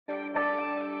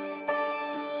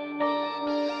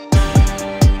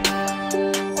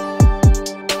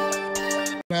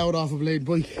off a blade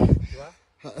bike.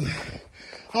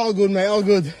 All good, mate, all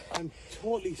good. I'm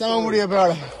totally Don't worry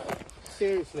about it.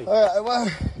 Seriously. Well,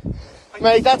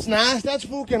 mate, that's nasty. That's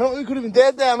fucking... We could have been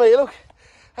dead there, mate. Look.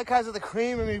 That guy's at the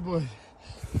cream of me, boy.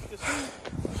 You see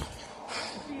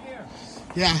there?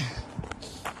 Yeah.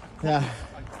 Yeah.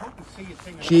 I couldn't see a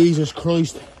thing. Jesus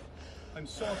Christ. I'm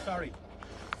so sorry.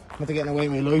 I'm not getting away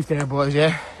with my life there, boys, yeah?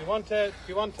 Do you want to...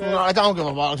 No, I don't give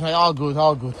a bollocks, mate. All good,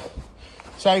 all good.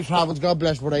 Safe travels. God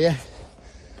bless, brother, yeah?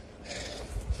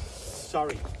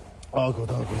 Sorry. All good,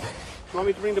 all good. You want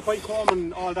me to bring the bike home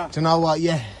and all that? Do you know what?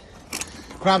 Yeah.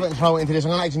 Grab it and throw it into this.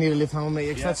 I'm going to actually need a lift home,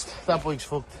 mate. Yeah. That bike's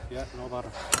fucked. Yeah, no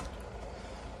bother.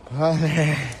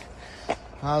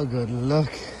 Oh, good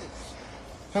luck.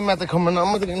 I'm at the coming.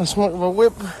 I'm at the getting a smoke of a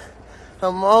whip.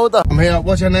 I'm out there. I'm here.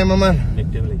 What's your name, my man? Nick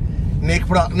Dimley. Nick,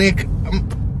 bro.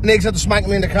 Nick's had to smack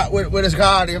me in the car with his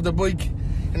car. He have the bike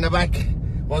in the back.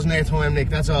 Wasn't there to him, Nick.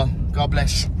 That's all. God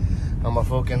bless. And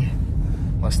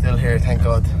we're still here, thank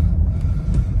God.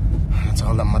 That's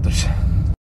all that matters.